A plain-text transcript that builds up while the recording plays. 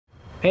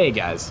Hey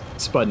guys,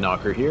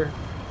 Spudknocker here,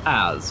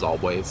 as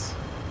always.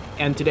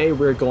 And today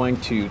we're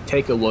going to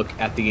take a look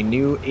at the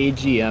new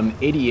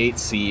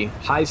AGM-88C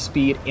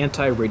high-speed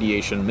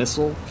anti-radiation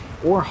missile,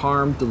 or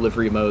HARM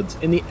delivery modes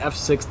in the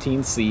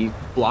F-16C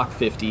Block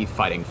 50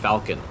 Fighting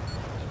Falcon.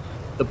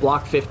 The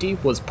Block 50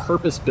 was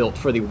purpose-built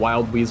for the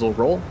Wild Weasel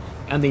role,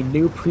 and the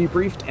new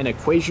pre-briefed and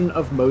equation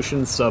of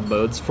motion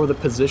submodes for the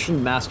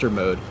Position Master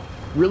mode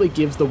really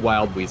gives the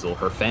Wild Weasel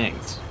her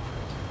fangs.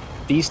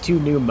 These two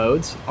new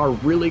modes are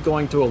really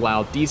going to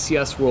allow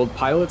DCS World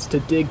pilots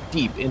to dig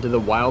deep into the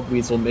Wild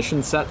Weasel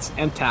mission sets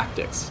and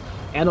tactics,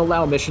 and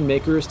allow mission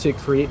makers to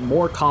create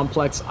more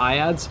complex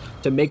IADs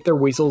to make their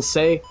weasels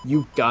say,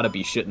 "You gotta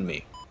be shitting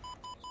me."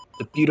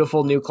 The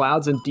beautiful new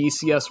clouds in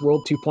DCS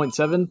World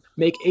 2.7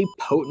 make a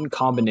potent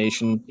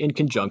combination in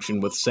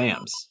conjunction with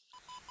SAMs.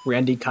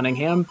 Randy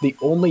Cunningham, the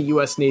only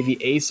US Navy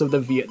ace of the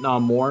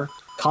Vietnam War,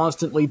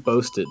 constantly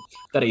boasted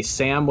that a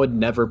SAM would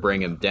never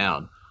bring him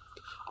down.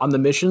 On the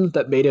mission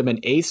that made him an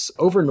ace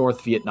over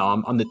North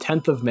Vietnam on the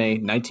 10th of May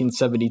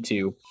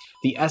 1972,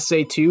 the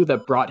SA-2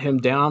 that brought him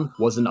down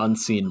was an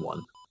unseen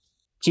one.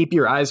 Keep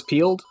your eyes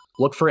peeled,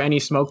 look for any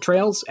smoke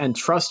trails, and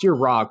trust your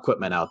raw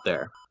equipment out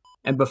there.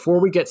 And before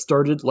we get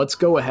started, let's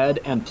go ahead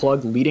and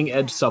plug Leading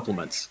Edge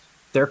Supplements.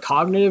 Their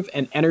cognitive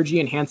and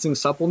energy-enhancing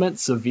supplement,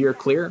 Severe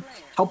Clear,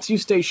 helps you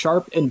stay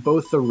sharp in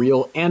both the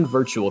real and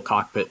virtual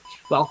cockpit,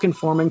 while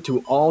conforming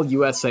to all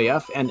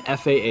USAF and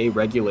FAA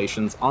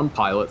regulations on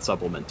pilot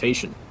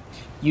supplementation.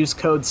 Use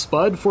code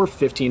SPUD for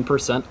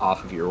 15%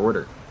 off of your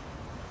order.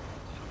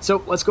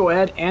 So let's go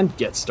ahead and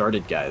get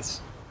started, guys.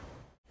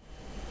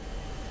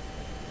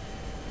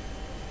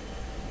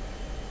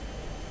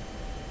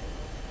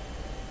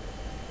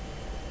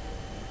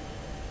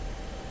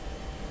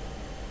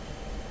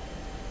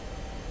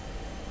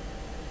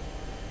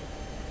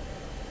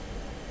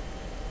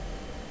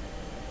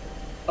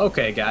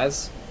 Okay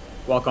guys,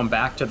 welcome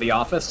back to the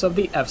office of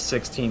the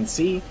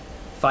F-16C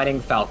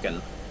Fighting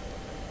Falcon.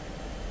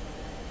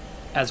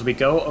 As we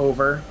go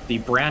over the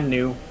brand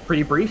new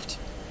pre-briefed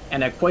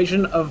and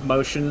equation of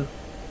motion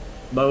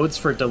modes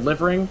for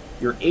delivering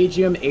your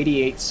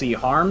AGM-88C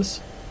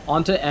HARMs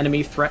onto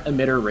enemy threat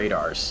emitter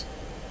radars.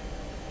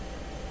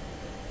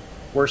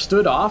 We're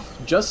stood off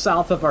just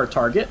south of our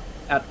target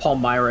at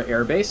Palmyra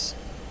Air Base,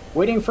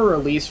 waiting for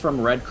release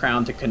from Red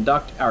Crown to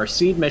conduct our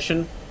seed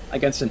mission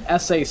against an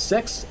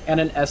SA-6 and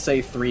an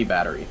SA-3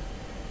 battery.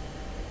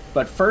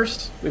 But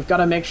first, we've got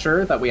to make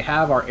sure that we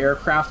have our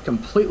aircraft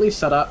completely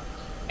set up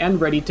and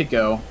ready to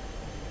go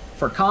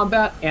for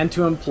combat and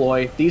to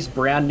employ these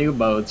brand new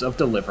modes of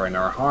delivering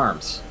our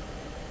HARMs.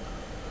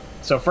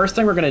 So first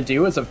thing we're going to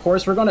do is, of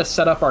course, we're going to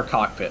set up our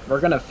cockpit. We're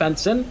going to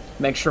fence in,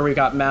 make sure we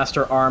got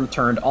master arm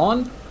turned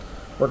on.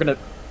 We're going to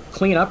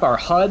clean up our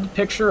HUD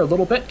picture a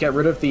little bit, get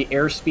rid of the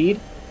airspeed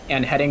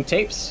and heading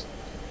tapes.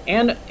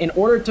 And in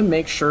order to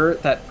make sure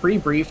that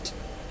pre-briefed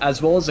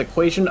as well as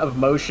equation of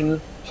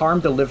motion HARM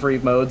delivery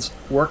modes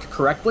work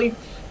correctly,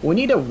 we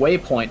need a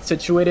waypoint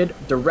situated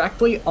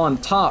directly on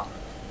top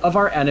of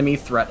our enemy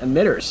threat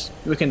emitters.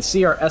 We can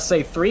see our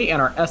SA-3 and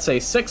our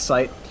SA-6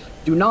 site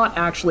do not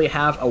actually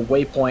have a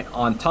waypoint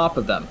on top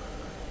of them.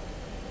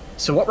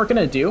 So what we're going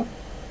to do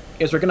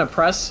is we're going to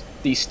press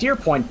the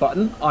Steerpoint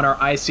button on our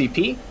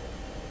ICP,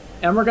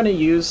 and we're going to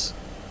use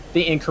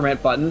the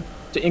increment button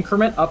to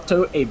increment up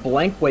to a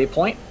blank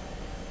waypoint,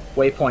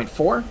 waypoint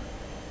 4,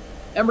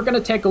 and we're going to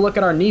take a look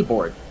at our knee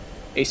board.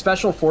 A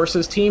Special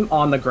Forces team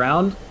on the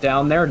ground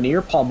down there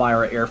near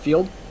Palmyra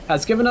Airfield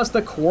has given us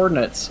the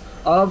coordinates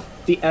of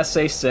the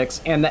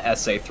SA-6 and the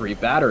SA-3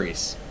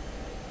 batteries.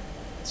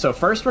 So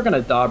first we're going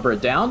to dobra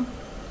it down,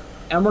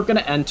 and we're going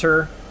to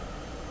enter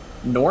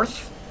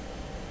north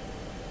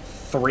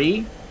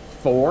 3,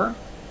 4,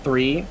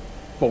 3,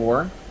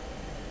 4,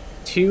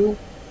 2,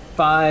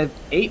 5,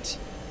 8,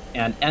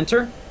 and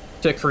enter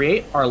to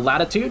create our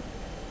latitude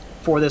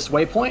for this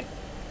waypoint.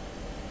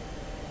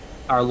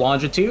 Our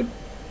longitude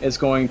is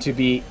going to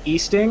be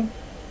easting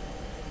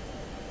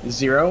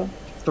 0,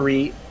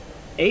 3,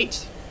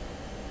 8,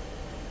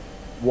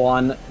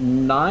 1,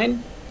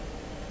 9,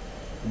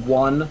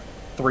 1,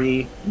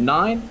 3,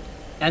 9,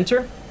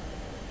 enter.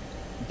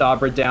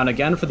 Dobra down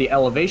again for the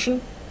elevation,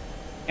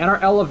 and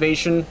our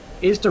elevation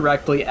is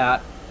directly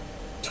at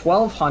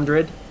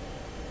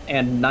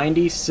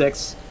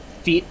 1,296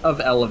 feet of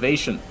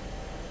elevation.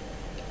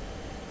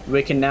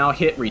 We can now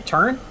hit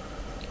return,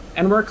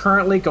 and we're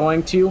currently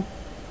going to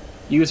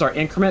use our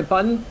increment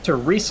button to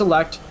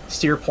reselect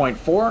Steerpoint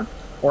 4,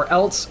 or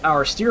else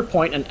our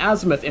Steerpoint and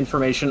azimuth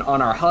information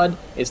on our HUD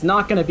is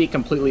not going to be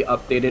completely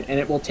updated, and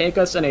it will take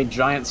us in a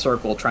giant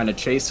circle trying to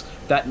chase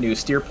that new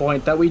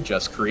Steerpoint that we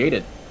just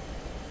created.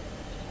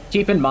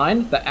 Keep in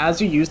mind that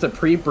as you use the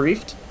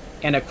pre-briefed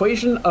and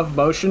equation of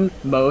motion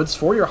modes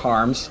for your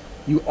HARMs,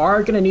 you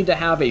are going to need to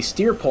have a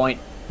Steerpoint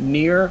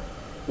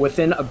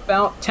within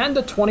about 10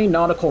 to 20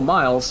 nautical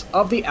miles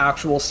of the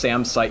actual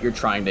SAM site you're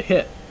trying to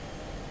hit.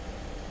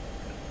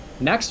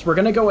 Next, we're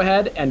going to go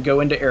ahead and go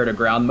into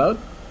air-to-ground mode.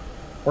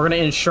 We're going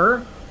to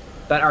ensure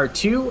that our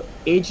two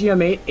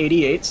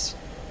AGM-88s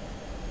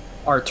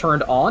are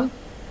turned on,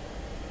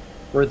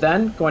 We're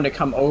then going to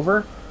come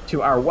over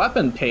to our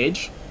weapon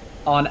page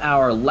on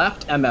our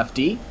left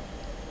MFD,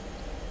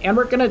 and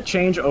we're going to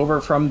change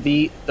over from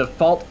the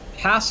default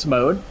pass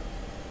mode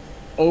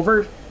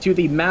over to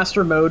the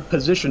master mode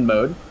position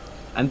mode,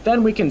 and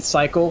then we can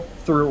cycle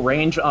through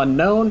range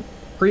unknown,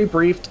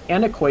 pre-briefed,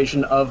 and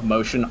equation of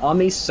motion on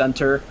the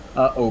center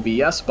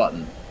OBS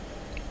button.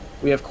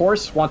 We of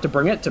course want to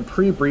bring it to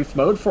pre-brief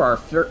mode for our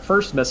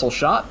first missile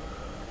shot.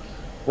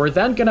 We're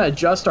then going to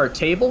adjust our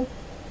table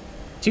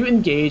to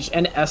engage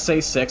an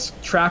SA-6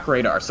 track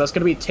radar. So that's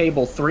going to be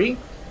table 3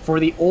 for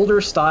the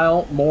older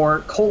style,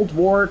 more Cold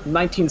War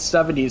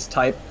 1970s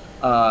type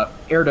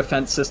air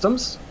defense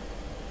systems.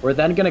 We're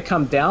then going to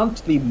come down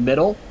to the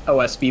middle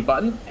OSB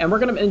button, and we're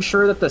going to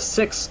ensure that the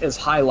 6 is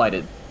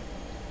highlighted.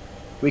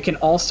 We can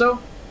also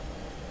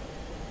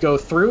go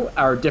through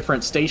our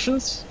different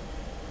stations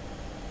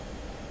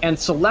and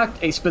select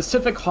a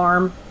specific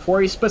harm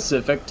for a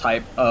specific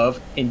type of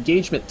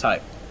engagement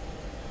type.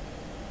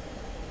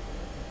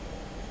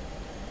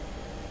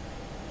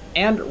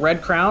 And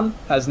Red Crown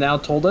has now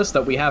told us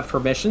that we have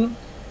permission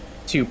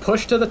to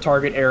push to the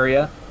target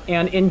area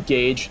and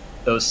engage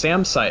those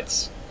SAM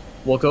sites.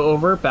 We'll go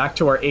over back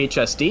to our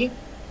HSD.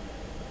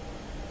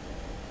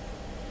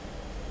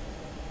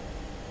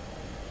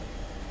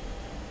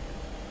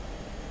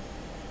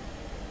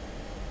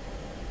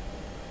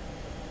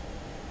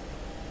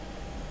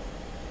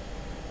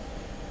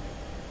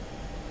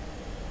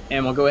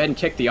 And we'll go ahead and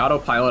kick the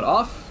autopilot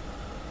off.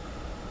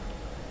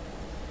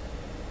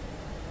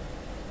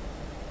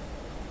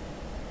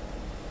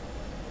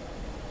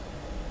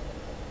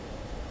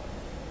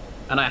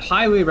 And I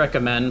highly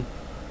recommend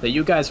that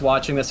you guys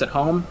watching this at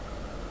home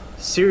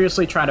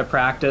seriously try to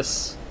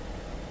practice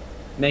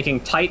making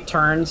tight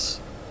turns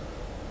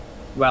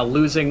while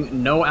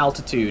losing no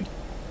altitude.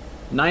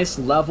 Nice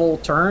level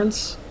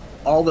turns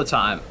all the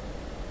time.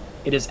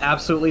 It is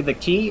absolutely the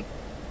key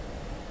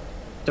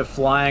to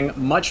flying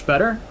much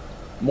better,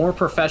 more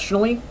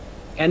professionally,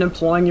 and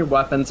employing your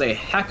weapons a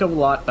heck of a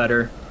lot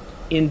better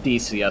in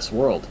DCS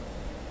world.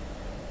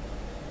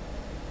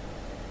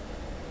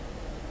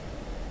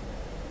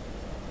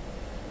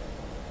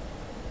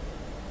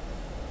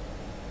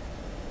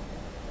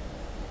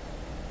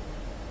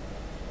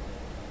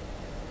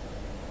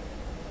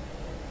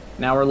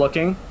 Now we're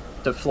looking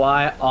to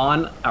fly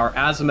on our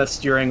azimuth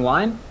steering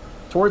line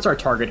towards our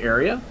target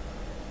area.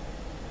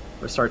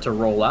 We'll start to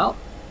roll out.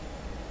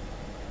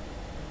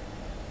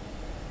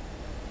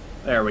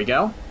 There we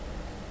go.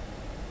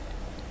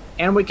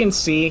 And we can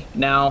see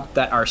now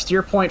that our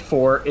Steerpoint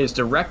 4 is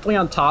directly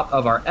on top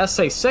of our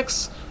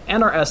SA-6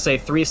 and our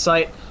SA-3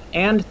 site,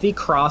 and the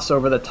cross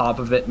over the top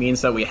of it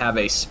means that we have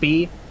a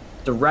SPI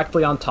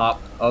directly on top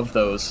of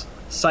those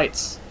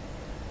sites.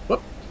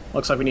 Whoop.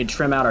 Looks like we need to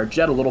trim out our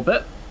jet a little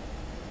bit.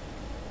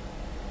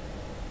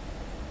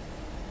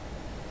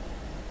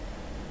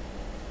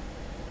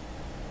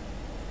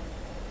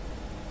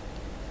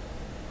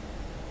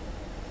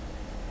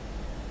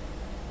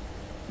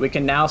 We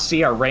can now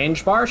see our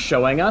range bar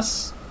showing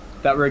us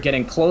that we're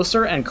getting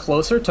closer and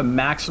closer to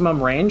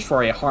maximum range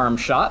for a harm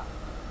shot.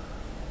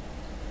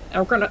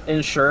 And we're going to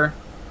ensure,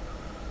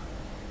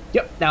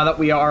 yep, now that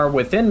we are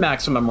within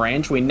maximum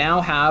range, we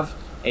now have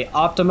an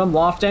optimum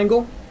loft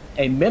angle,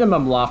 a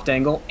minimum loft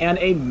angle, and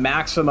a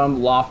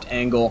maximum loft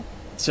angle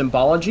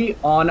symbology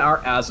on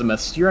our azimuth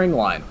steering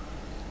line.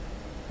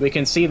 We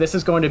can see this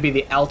is going to be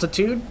the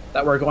altitude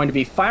that we're going to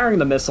be firing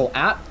the missile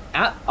at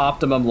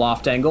optimum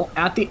loft angle,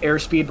 at the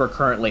airspeed we're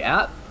currently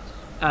at,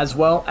 as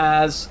well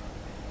as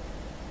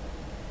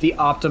the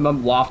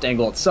optimum loft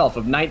angle itself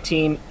of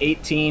 19,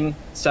 18,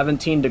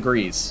 17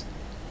 degrees.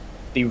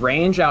 The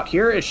range out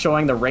here is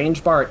showing the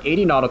range bar at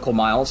 80 nautical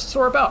miles,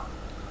 so we're about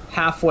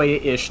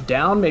halfway-ish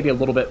down, maybe a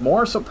little bit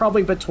more, so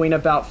probably between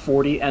about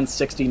 40 and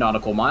 60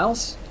 nautical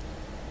miles.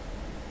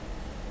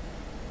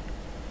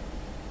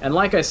 And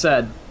like I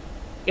said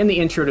in the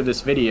intro to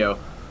this video,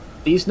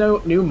 these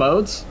new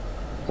modes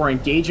for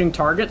engaging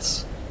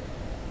targets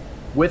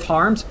with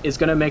harms is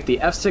going to make the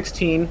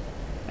F-16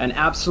 an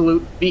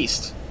absolute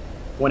beast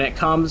when it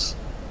comes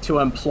to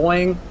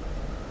employing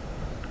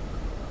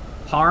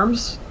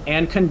harms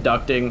and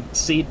conducting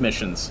seed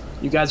missions.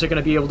 You guys are going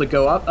to be able to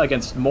go up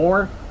against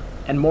more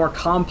and more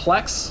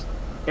complex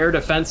air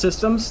defense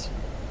systems,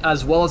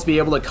 as well as be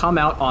able to come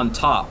out on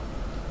top.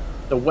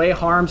 The way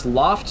harms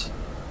loft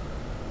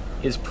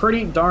is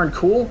pretty darn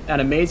cool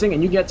and amazing,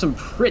 and you get some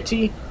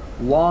pretty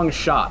long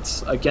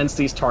shots against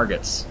these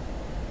targets.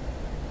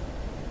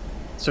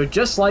 So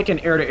just like in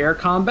air-to-air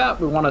combat,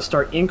 we want to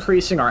start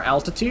increasing our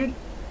altitude,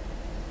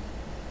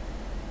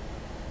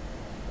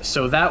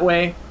 so that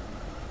way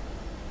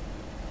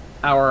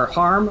our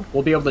harm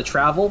will be able to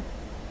travel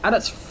at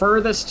its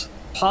furthest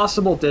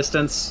possible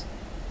distance,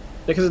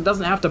 because it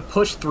doesn't have to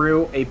push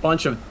through a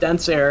bunch of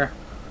dense air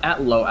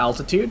at low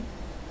altitude.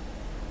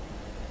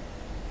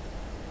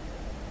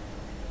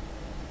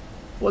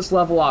 Let's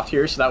level off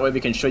here so that way we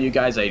can show you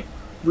guys a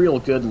real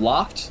good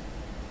loft.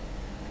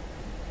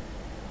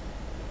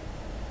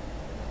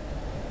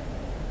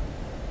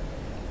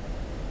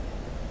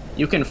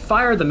 You can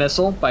fire the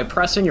missile by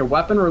pressing your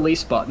weapon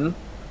release button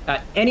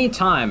at any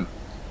time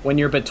when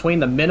you're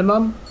between the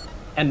minimum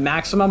and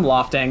maximum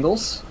loft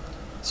angles.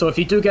 So if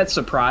you do get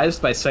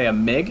surprised by, say, a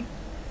MiG,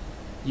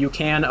 you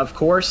can, of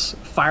course,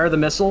 fire the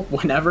missile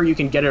whenever you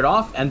can get it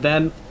off and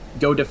then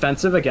go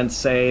defensive against,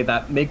 say,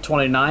 that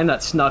MiG-29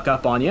 that snuck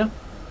up on you.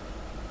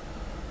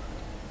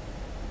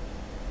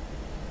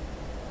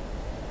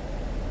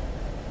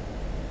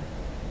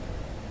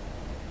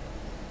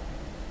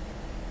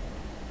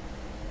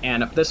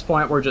 And at this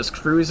point, we're just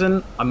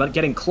cruising. I'm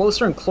getting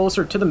closer and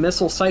closer to the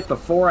missile site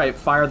before I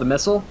fire the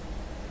missile.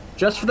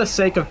 Just for the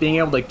sake of being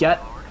able to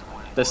get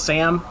the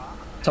SAM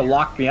to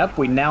lock me up,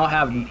 we now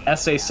have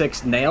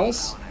SA-6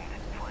 nails.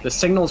 The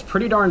signal is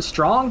pretty darn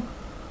strong,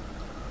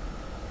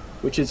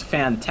 which is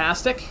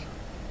fantastic.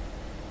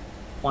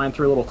 Flying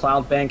through a little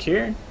cloud bank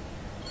here,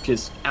 which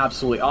is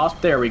absolutely awesome.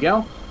 There we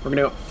go. We're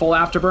going to full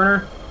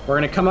afterburner. We're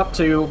going to come up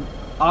to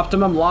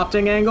optimum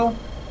lofting angle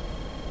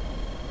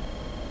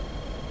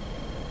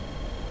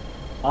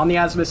on the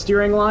azimuth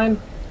steering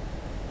line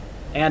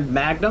and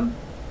magnum.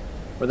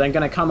 We're then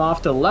going to come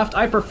off to the left.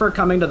 I prefer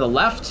coming to the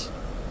left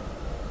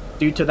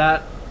due to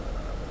that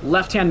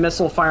left-hand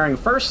missile firing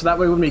first. So that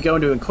way when we go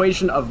into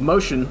equation of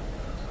motion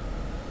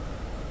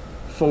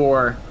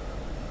for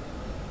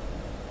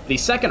the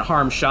second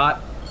harm shot,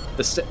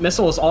 the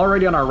missile is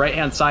already on our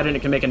right-hand side and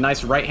it can make a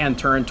nice right-hand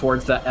turn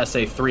towards that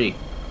SA-3.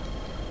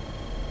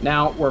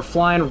 Now we're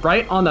flying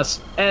right on the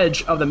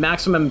edge of the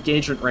maximum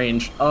engagement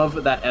range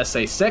of that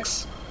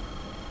SA-6,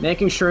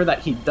 making sure that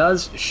he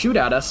does shoot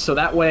at us so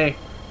that way,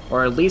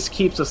 or at least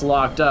keeps us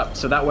locked up,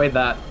 so that way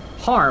that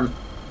harm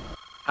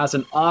has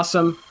an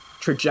awesome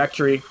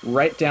trajectory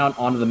right down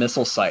onto the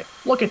missile site.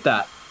 Look at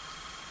that.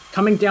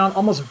 Coming down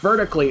almost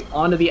vertically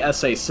onto the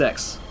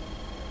SA-6.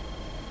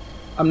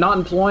 I'm not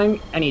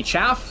employing any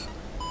chaff.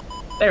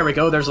 There we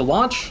go, there's a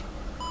launch.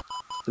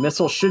 The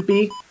missile should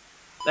be...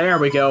 There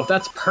we go,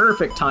 that's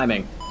perfect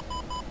timing.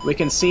 We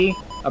can see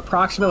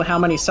approximately how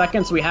many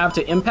seconds we have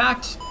to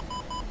impact.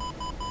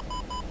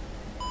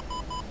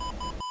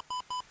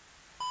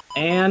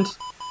 And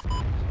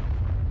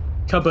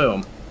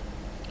kaboom.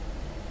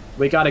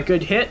 We got a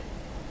good hit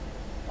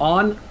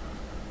on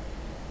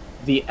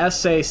the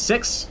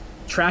SA-6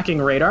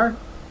 tracking radar,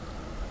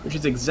 which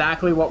is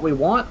exactly what we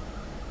want.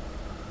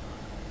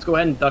 Let's go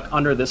ahead and duck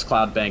under this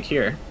cloud bank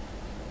here.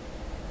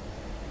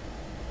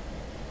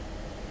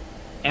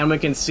 And we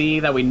can see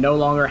that we no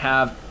longer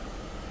have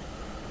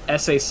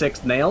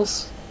SA-6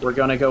 nails. We're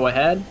going to go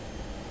ahead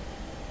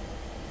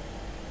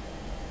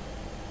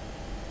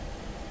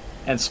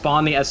and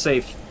spawn the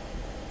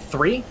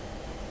SA-3.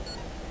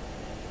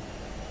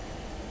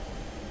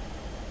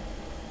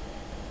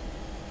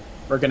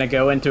 We're going to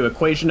go into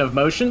equation of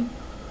motion.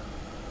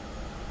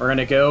 We're going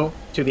to go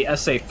to the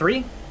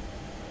SA-3.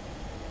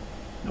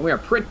 And we are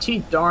pretty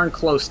darn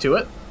close to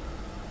it.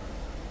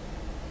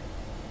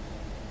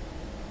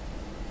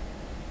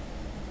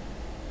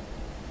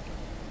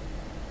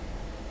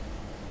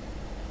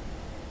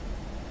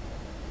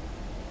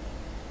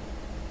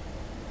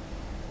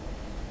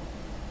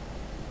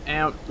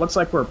 And looks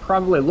like we're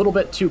probably a little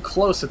bit too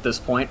close at this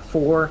point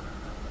for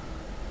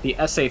the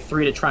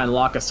SA-3 to try and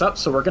lock us up,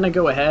 so we're going to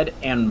go ahead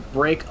and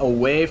break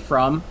away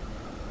from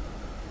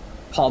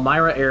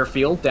Palmyra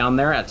Airfield down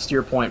there at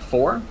Steerpoint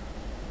 4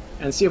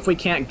 and see if we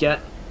can't get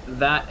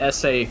that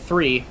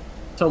SA-3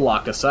 to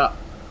lock us up.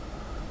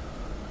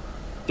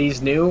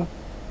 These new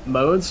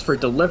modes for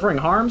delivering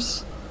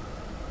harms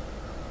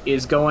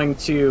is going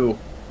to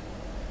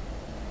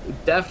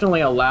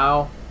definitely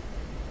allow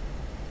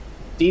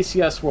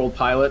DCS World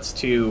pilots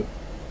to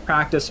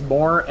practice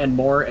more and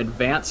more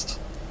advanced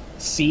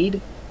SEED.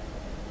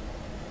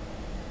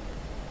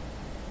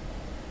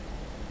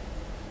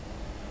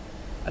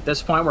 At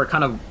this point, we're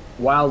kind of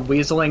wild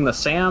weaseling the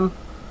SAM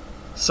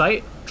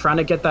site, trying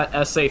to get that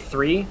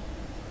SA-3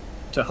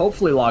 to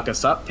hopefully lock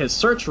us up. His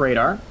search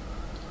radar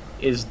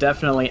is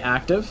definitely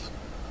active.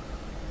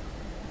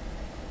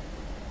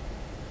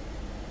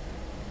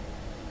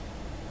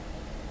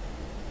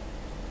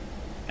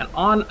 And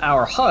on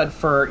our HUD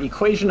for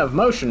equation of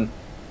motion,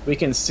 we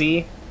can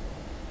see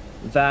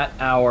that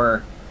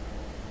our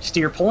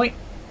steer point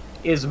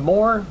is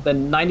more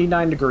than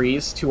 99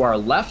 degrees to our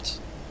left.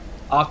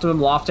 Optimum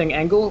lofting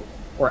angle,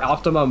 or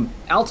optimum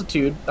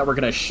altitude that we're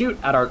going to shoot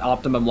at our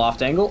optimum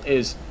loft angle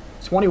is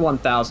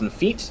 21,000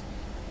 feet.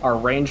 Our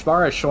range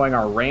bar is showing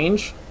our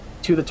range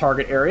to the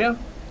target area.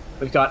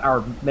 We've got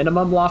our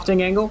minimum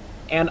lofting angle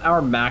and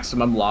our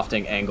maximum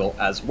lofting angle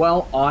as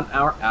well on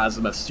our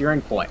azimuth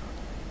steering point.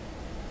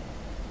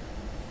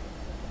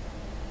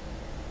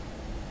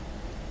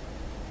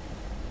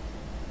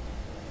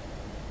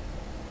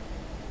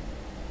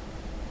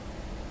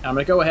 I'm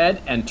going to go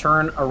ahead and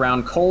turn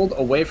around cold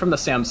away from the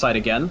SAM site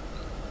again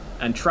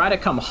and try to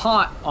come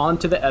hot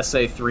onto the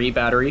SA-3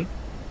 battery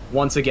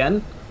once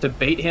again to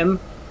bait him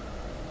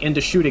into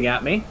shooting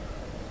at me.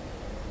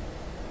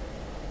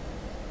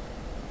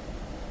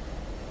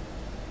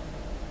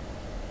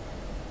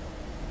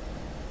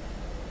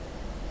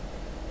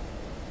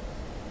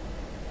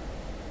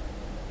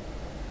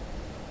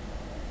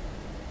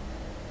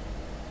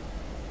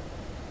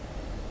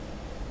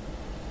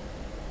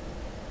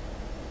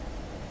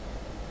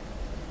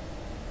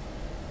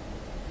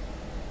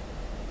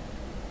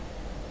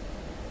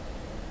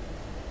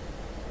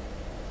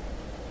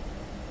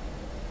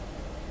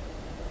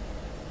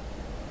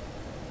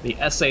 The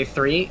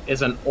SA-3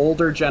 is an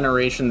older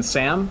generation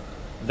SAM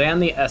than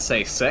the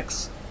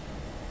SA-6.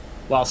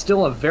 While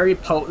still a very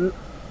potent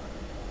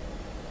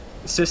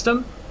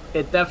system,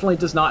 it definitely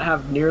does not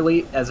have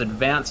nearly as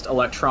advanced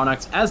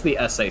electronics as the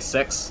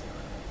SA-6,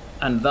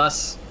 and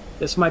thus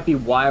this might be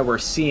why we're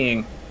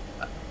seeing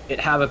it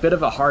have a bit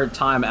of a hard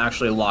time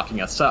actually locking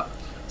us up.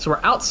 So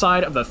we're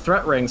outside of the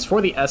threat rings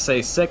for the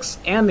SA-6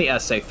 and the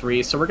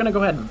SA-3, so we're going to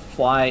go ahead and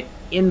fly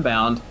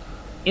inbound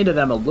into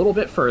them a little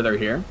bit further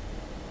here.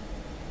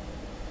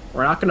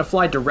 We're not going to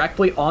fly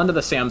directly onto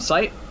the SAM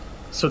site,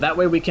 so that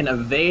way we can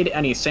evade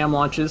any SAM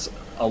launches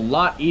a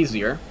lot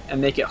easier and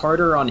make it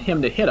harder on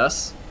him to hit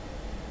us,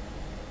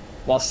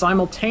 while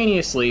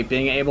simultaneously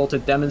being able to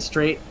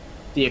demonstrate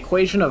the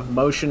equation of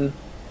motion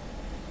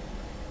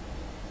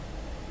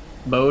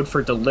mode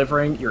for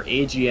delivering your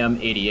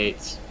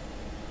AGM-88s.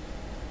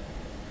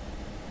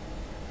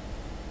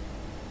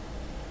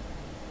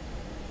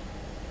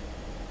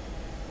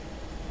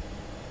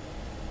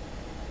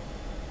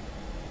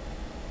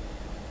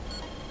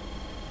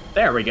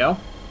 There we go.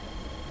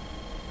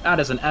 That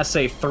is an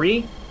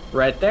SA-3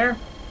 right there.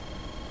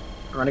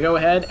 We're going to go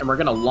ahead and we're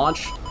going to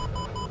launch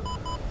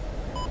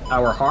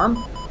our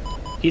HARM.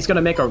 He's going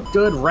to make a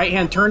good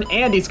right-hand turn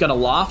and he's going to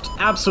loft.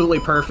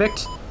 Absolutely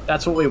perfect.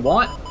 That's what we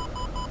want.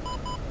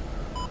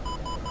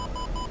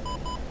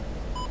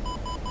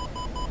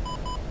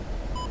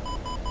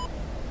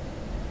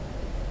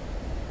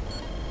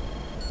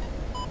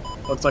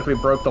 Looks like we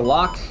broke the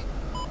lock.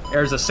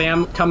 There's a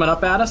SAM coming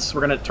up at us.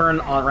 We're going to turn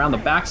on around the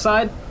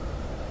backside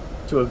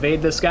to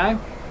evade this guy.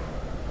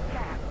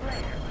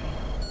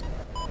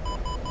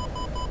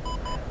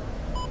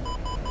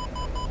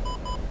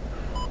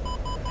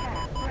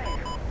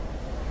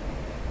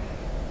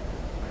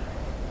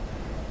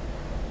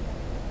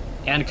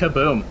 And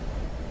kaboom.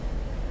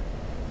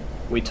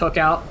 We took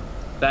out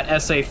that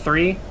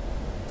SA-3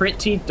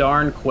 pretty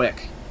darn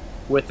quick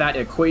with that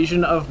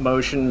equation of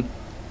motion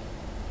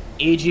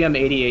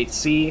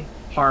AGM-88C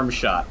HARM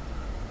shot.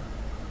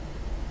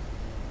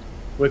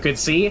 We could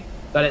see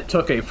that it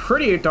took a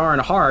pretty darn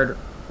hard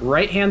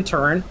right-hand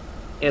turn.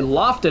 It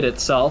lofted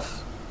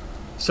itself,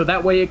 so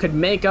that way it could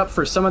make up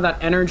for some of that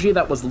energy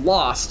that was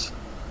lost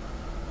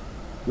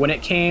when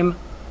it came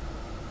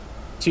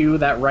to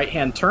that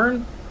right-hand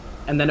turn,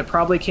 and then it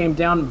probably came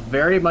down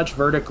very much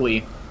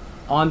vertically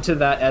onto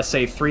that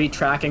SA-3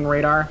 tracking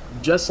radar,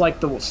 just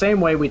like the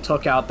same way we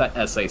took out that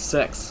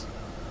SA-6.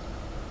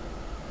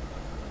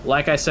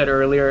 Like I said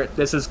earlier,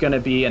 this is going to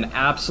be an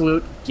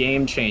absolute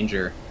game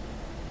changer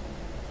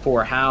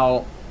for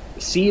how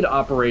seed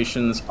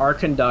operations are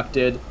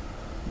conducted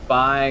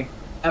by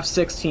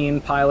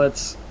F-16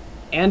 pilots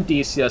and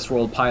DCS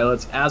World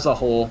pilots as a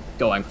whole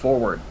going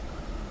forward.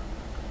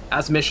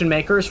 As mission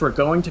makers, we're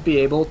going to be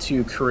able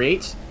to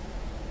create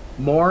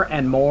more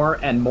and more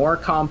and more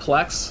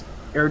complex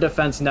air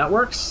defense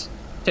networks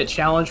to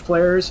challenge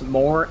players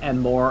more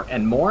and more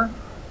and more,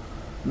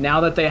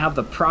 now that they have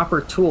the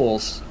proper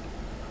tools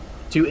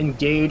to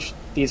engage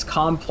these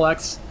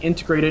complex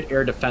integrated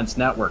air defense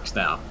networks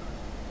now.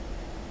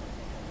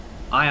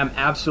 I am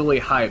absolutely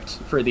hyped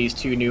for these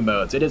two new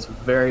modes. It is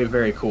very,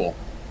 very cool.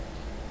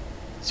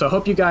 So I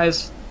hope you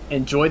guys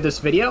enjoyed this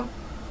video.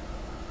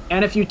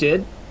 And if you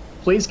did,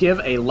 please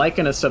give a like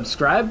and a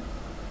subscribe.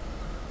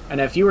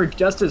 And if you were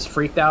just as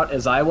freaked out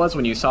as I was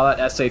when you saw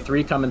that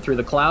SA-3 coming through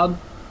the cloud,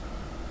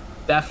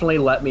 definitely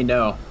let me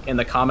know in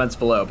the comments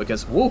below,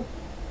 because whoop,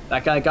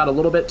 that guy got a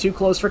little bit too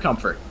close for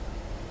comfort.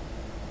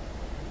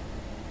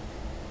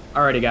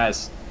 Alrighty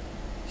guys,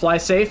 fly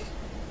safe.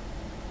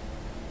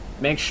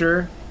 Make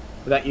sure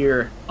that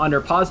you're under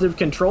positive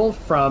control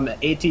from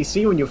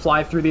ATC when you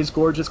fly through these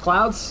gorgeous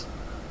clouds,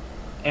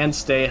 and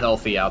stay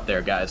healthy out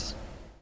there, guys.